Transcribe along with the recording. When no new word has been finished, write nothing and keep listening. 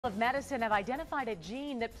Of medicine have identified a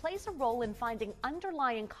gene that plays a role in finding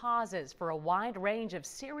underlying causes for a wide range of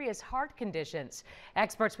serious heart conditions.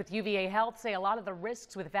 Experts with UVA Health say a lot of the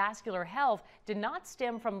risks with vascular health did not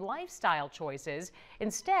stem from lifestyle choices.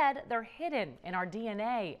 Instead, they're hidden in our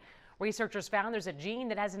DNA. Researchers found there's a gene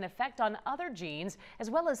that has an effect on other genes, as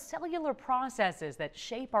well as cellular processes that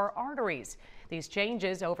shape our arteries. These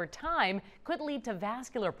changes over time could lead to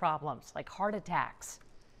vascular problems like heart attacks.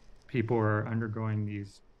 People are undergoing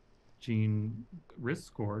these gene risk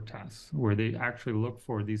score tests where they actually look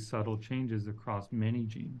for these subtle changes across many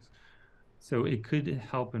genes. So it could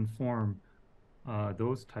help inform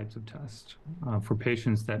those types of tests for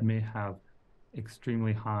patients that may have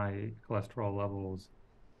extremely high cholesterol levels.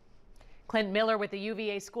 Clint Miller with the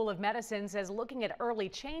UVA School of Medicine says looking at early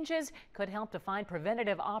changes could help to find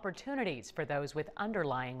preventative opportunities for those with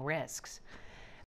underlying risks.